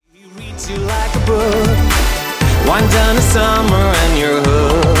reads you like a book. Wind down a summer and you're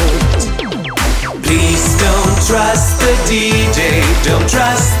hooked. Please don't trust the DJ, don't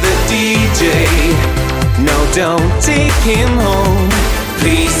trust the DJ. No, don't take him home.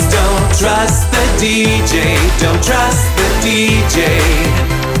 Please don't trust the DJ, don't trust the DJ.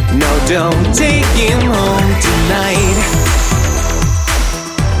 No, don't take him home tonight.